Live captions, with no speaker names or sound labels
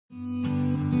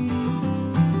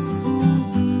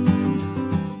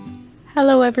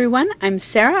Hello everyone, I'm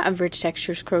Sarah of Rich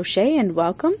Textures Crochet and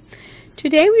welcome.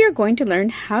 Today we are going to learn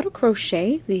how to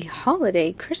crochet the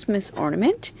Holiday Christmas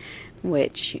Ornament,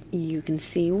 which you can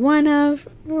see one of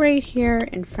right here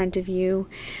in front of you.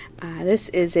 This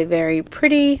is a very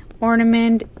pretty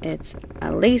ornament. It's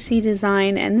a lacy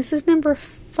design and this is number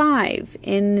 5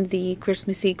 in the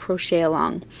Christmassy Crochet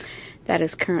Along that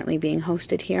is currently being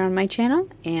hosted here on my channel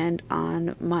and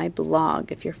on my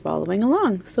blog if you're following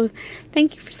along. So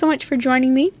thank you so much for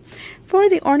joining me. For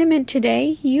the ornament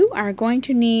today, you are going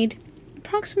to need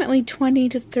approximately 20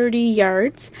 to 30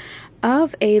 yards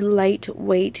of a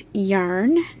lightweight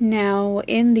yarn. Now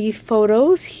in the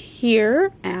photos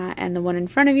here and the one in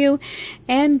front of you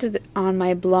and on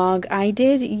my blog, I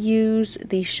did use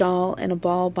the Shawl in a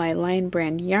Ball by Lion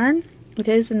Brand yarn. It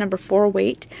is a number 4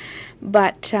 weight,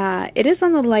 but it is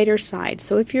on the lighter side.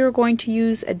 So if you're going to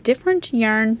use a different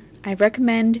yarn, I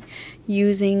recommend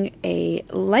using a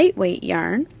lightweight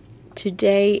yarn.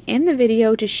 Today in the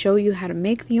video to show you how to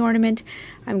make the ornament,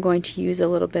 I'm going to use a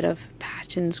little bit of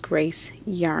Patons Grace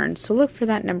yarn. So look for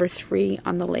that number 3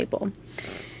 on the label.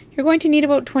 You're going to need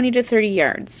about 20 to 30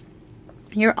 yards.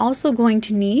 You're also going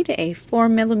to need a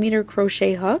 4mm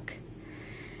crochet hook,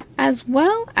 as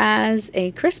well as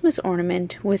a Christmas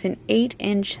ornament with an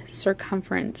 8-inch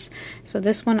circumference. So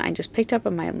this one I just picked up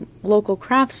at my local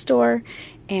craft store,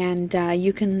 and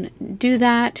you can do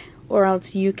that, or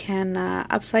else you can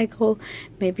upcycle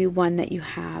maybe one that you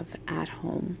have at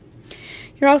home.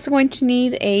 You're also going to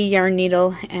need a yarn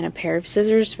needle and a pair of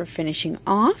scissors for finishing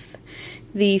off.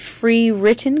 The free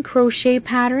written crochet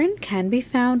pattern can be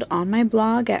found on my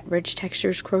blog at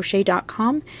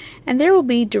richtexturescrochet.com, and there will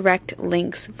be direct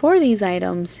links for these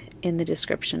items in the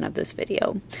description of this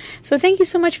video. So thank you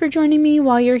so much for joining me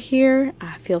while you're here.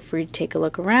 Feel free to take a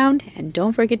look around and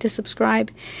don't forget to subscribe.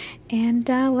 And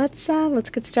let's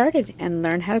get started and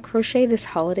learn how to crochet this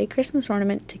holiday Christmas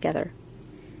ornament together.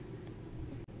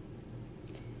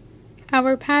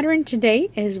 Our pattern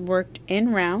today is worked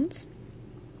in rounds.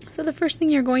 So the first thing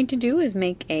you're going to do is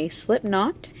make a slip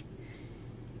knot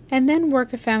and then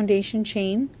work a foundation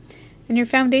chain, and your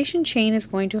foundation chain is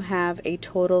going to have a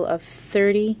total of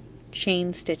 30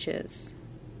 chain stitches.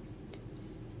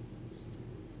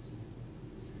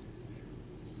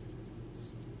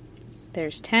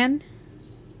 There's 10,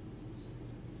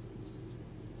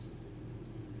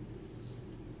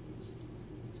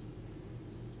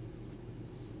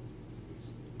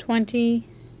 20,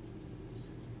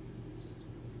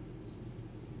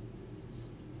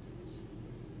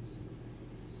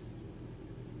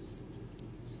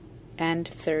 and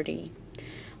 30.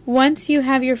 Once you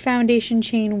have your foundation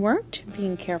chain worked,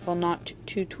 being careful not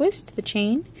to twist the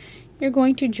chain, you're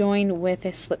going to join with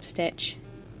a slip stitch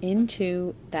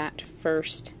into that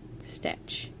first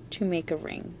stitch to make a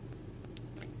ring.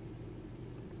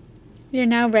 You're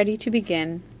now ready to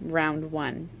begin round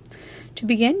 1. To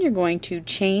begin, you're going to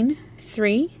chain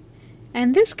 3,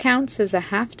 and this counts as a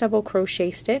half double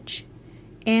crochet stitch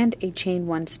and a chain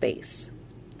 1 space.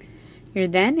 You're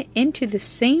then into the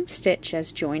same stitch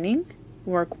as joining,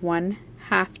 work 1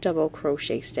 half double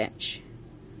crochet stitch.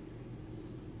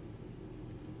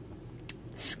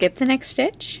 Skip the next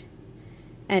stitch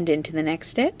and into the next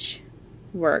stitch,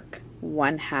 work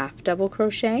 1 half double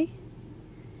crochet,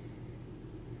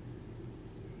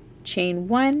 chain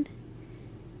 1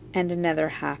 and another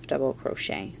half double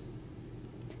crochet.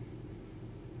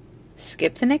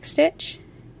 Skip the next stitch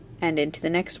and into the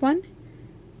next one,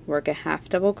 work a half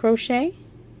double crochet,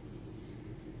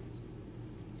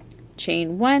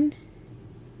 chain 1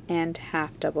 and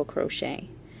half double crochet.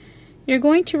 You're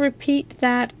going to repeat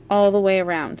that all the way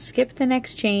around. Skip the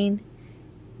next chain,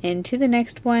 into the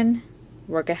next one,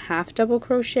 work a half double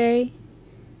crochet,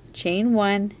 chain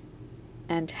 1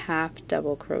 and half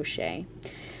double crochet.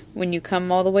 When you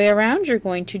come all the way around, you're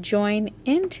going to join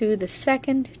into the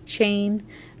second chain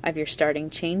of your starting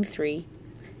chain 3,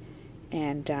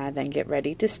 and then get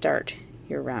ready to start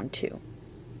your round 2.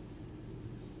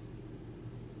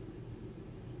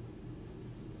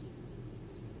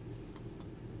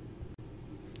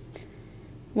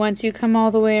 Once you come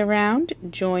all the way around,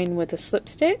 join with a slip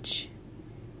stitch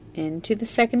into the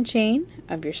second chain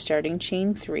of your starting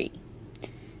chain 3.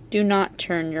 Do not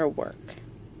turn your work.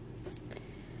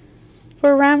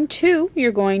 For round 2,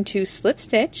 you're going to slip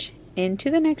stitch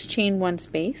into the next chain 1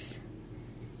 space,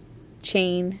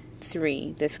 chain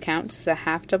 3. This counts as a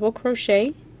half double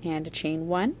crochet and a chain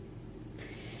 1.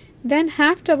 Then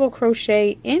half double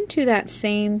crochet into that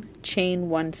same chain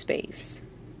 1 space.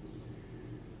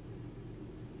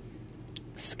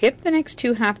 Skip the next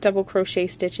 2 half double crochet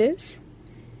stitches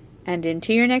and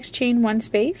into your next chain 1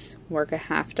 space, work a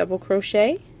half double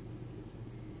crochet,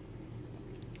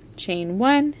 chain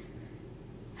 1,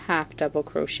 half double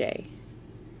crochet.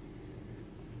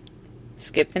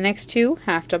 Skip the next 2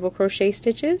 half double crochet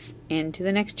stitches into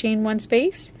the next chain 1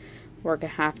 space, work a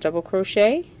half double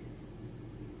crochet,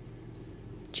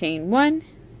 chain 1,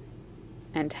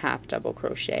 and half double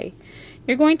crochet.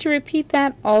 You're going to repeat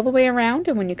that all the way around,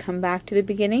 and when you come back to the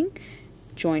beginning,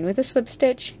 join with a slip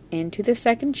stitch into the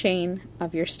second chain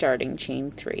of your starting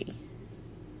chain 3.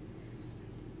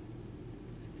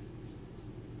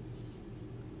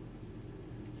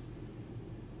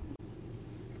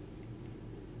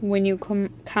 When you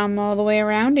come all the way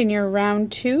around in your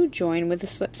round 2, join with a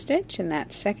slip stitch in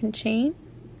that second chain.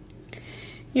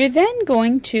 You're then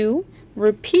going to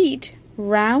repeat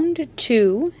round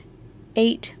 2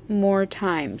 8 more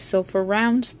times. So for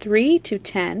rounds 3 to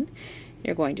 10,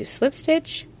 you're going to slip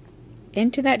stitch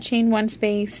into that chain 1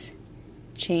 space,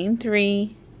 chain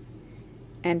 3,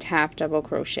 and half double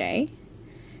crochet.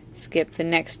 Skip the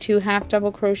next 2 half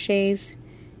double crochets,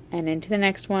 and into the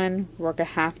next one, work a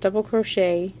half double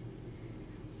crochet,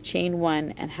 chain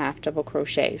 1, and half double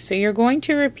crochet. So you're going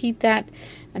to repeat that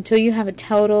until you have a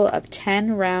total of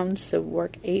 10 rounds, so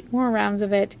work 8 more rounds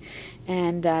of it,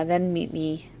 and then meet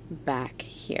me back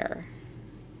here.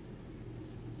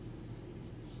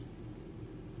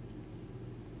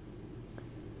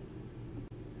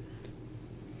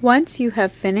 Once you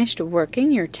have finished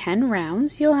working your 10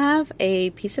 rounds, you'll have a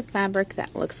piece of fabric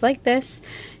that looks like this.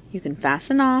 You can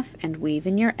fasten off and weave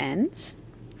in your ends.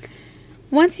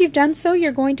 Once you've done so,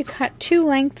 you're going to cut 2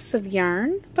 lengths of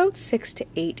yarn, about 6 to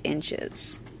 8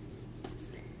 inches.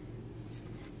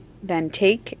 Then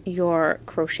take your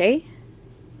crochet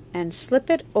and slip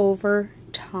it over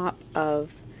top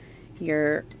of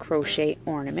your crochet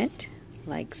ornament,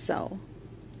 like so.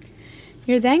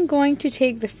 You're then going to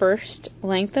take the first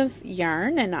length of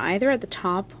yarn, and either at the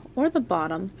top or the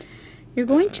bottom, you're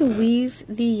going to weave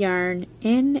the yarn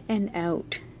in and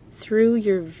out through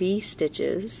your V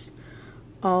stitches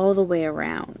all the way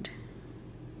around.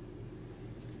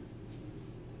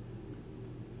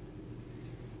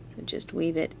 So just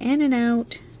weave it in and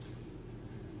out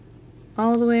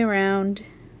all the way around.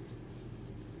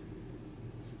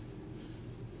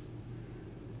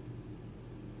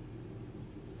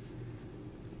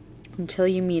 Until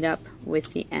you meet up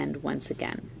with the end once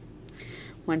again.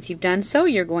 Once you've done so,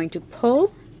 you're going to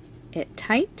pull it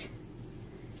tight.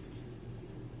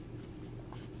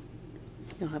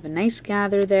 You'll have a nice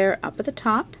gather there up at the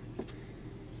top.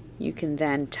 You can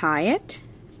then tie it.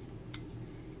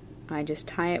 I just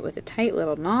tie it with a tight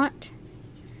little knot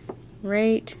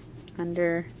right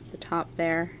under the top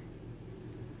there.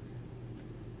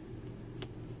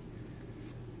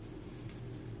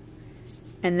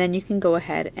 And then you can go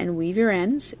ahead and weave your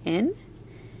ends in,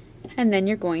 and then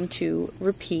you're going to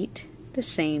repeat the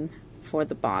same for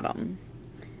the bottom.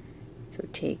 So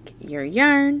take your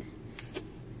yarn,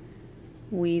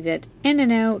 weave it in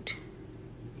and out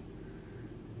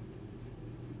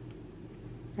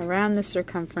around the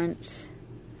circumference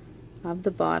of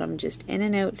the bottom, just in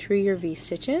and out through your V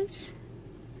stitches.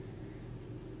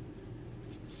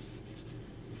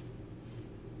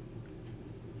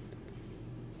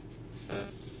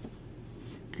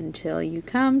 Until you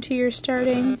come to your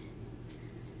starting.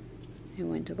 I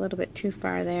went a little bit too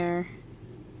far there.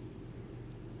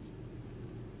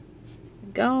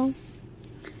 Go.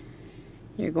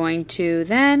 You're going to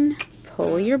then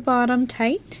pull your bottom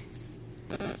tight.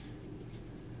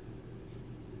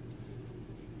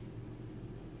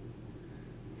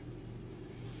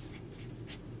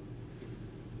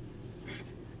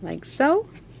 Like so.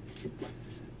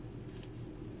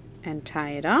 And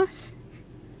tie it off.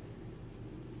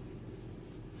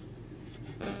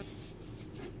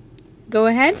 Go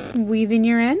ahead and weave in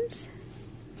your ends,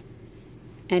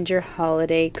 and your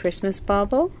holiday Christmas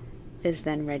bauble is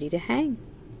then ready to hang.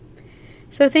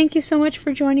 So thank you so much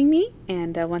for joining me,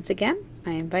 and once again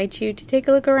I invite you to take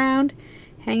a look around,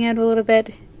 hang out a little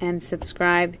bit, and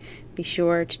subscribe. Be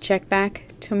sure to check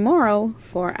back tomorrow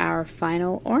for our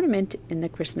final ornament in the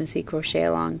Christmassy crochet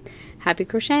along. Happy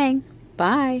crocheting!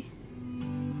 Bye!